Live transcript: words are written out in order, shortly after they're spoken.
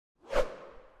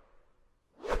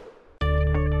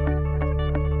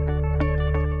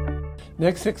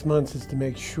Next 6 months is to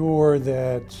make sure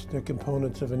that the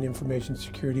components of an information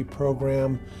security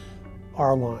program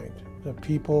are aligned. The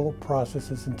people,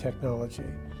 processes, and technology.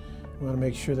 We want to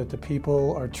make sure that the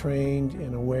people are trained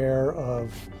and aware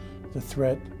of the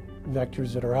threat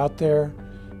vectors that are out there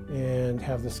and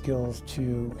have the skills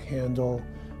to handle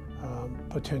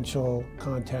potential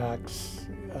contacts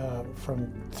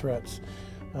from threats.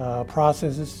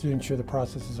 Processes to ensure the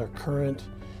processes are current,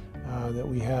 that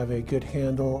we have a good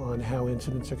handle on how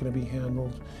incidents are going to be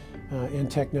handled,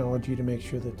 and technology to make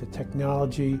sure that the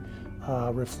technology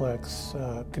reflects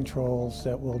controls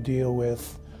that will deal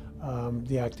with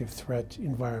the active threat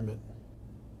environment.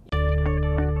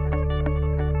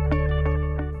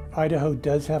 Idaho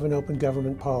does have an open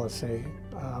government policy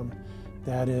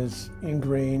that is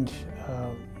ingrained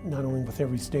not only with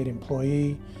every state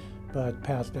employee, but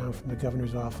passed down from the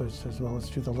governor's office as well as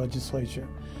through the legislature.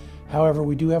 However,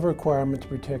 we do have a requirement to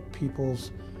protect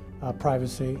people's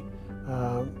privacy,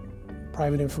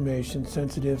 private information,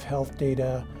 sensitive health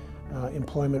data,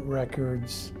 employment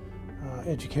records,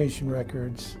 education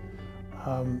records.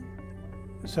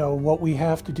 So what we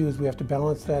have to do is we have to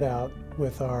balance that out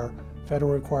with our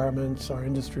federal requirements, our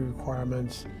industry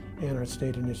requirements, and our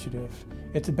state initiative.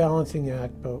 It's a balancing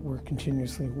act, but we're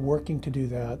continuously working to do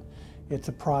that. It's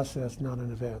a process, not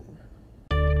an event.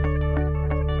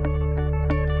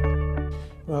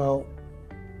 Well,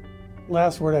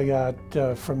 last word I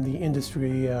got from the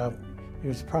industry,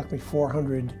 there's approximately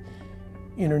 400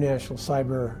 international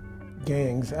cyber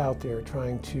gangs out there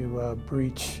trying to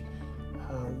breach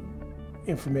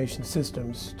information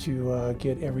systems to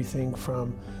get everything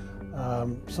from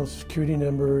social security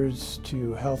numbers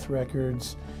to health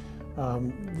records.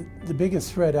 The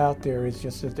biggest threat out there is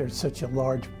just that there's such a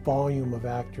large volume of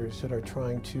actors that are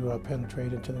trying to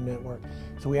penetrate into the network.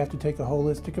 So we have to take a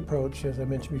holistic approach. As I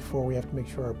mentioned before, we have to make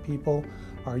sure our people,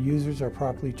 our users are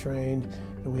properly trained,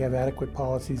 and we have adequate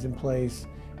policies in place,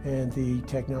 and the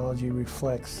technology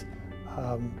reflects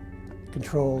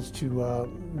controls to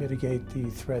mitigate the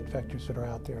threat vectors that are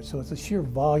out there. So it's a sheer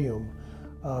volume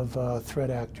of threat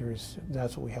actors.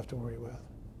 That's what we have to worry with.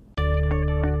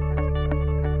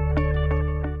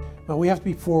 Now, we have to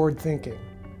be forward thinking.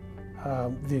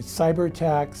 The cyber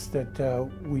attacks that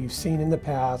we've seen in the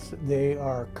past, they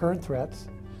are current threats,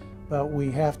 but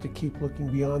we have to keep looking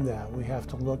beyond that. We have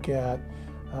to look at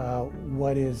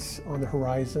what is on the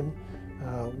horizon,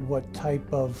 what type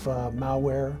of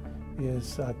malware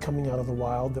is coming out of the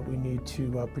wild that we need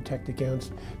to protect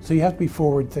against. So you have to be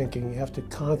forward thinking. You have to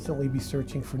constantly be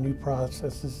searching for new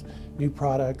processes, new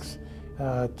products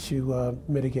to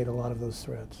mitigate a lot of those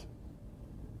threats.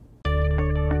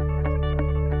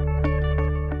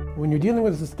 When you're dealing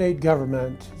with the state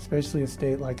government, especially a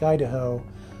state like Idaho,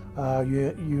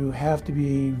 you have to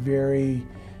be very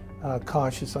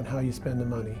cautious on how you spend the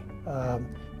money.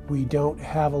 We don't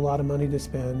have a lot of money to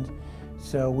spend,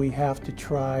 so we have to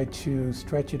try to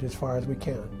stretch it as far as we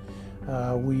can.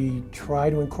 We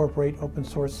try to incorporate open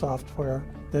source software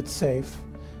that's safe.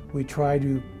 We try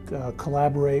to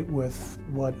collaborate with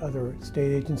what other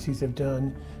state agencies have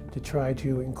done to try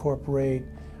to incorporate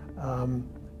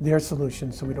their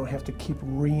solutions so we don't have to keep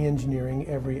re-engineering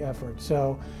every effort.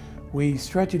 So we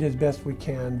stretch it as best we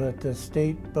can, but the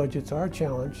state budgets are a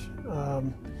challenge.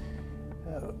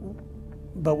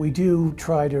 But we do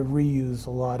try to reuse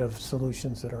a lot of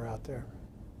solutions that are out there.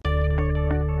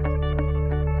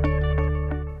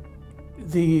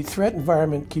 The threat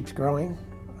environment keeps growing.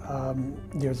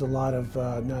 There's a lot of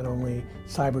not only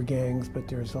cyber gangs, but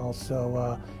there's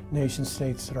also nation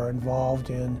states that are involved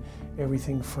in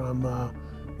everything from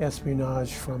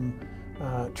espionage, from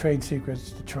trade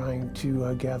secrets to trying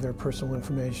to gather personal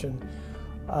information.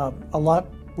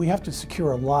 We have to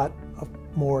secure a lot of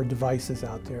more devices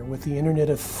out there. With the Internet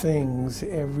of Things,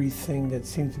 everything that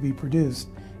seems to be produced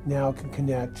now can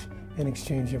connect and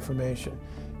exchange information.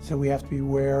 So we have to be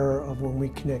aware of when we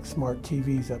connect smart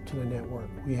TVs up to the network.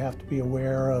 We have to be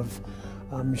aware of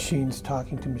machines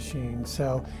talking to machines.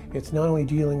 So it's not only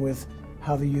dealing with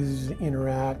how the users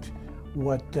interact,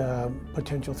 what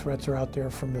potential threats are out there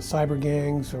from the cyber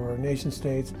gangs or nation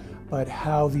states, but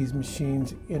how these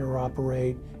machines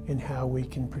interoperate and how we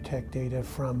can protect data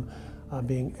from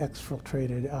being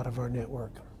exfiltrated out of our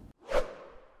network.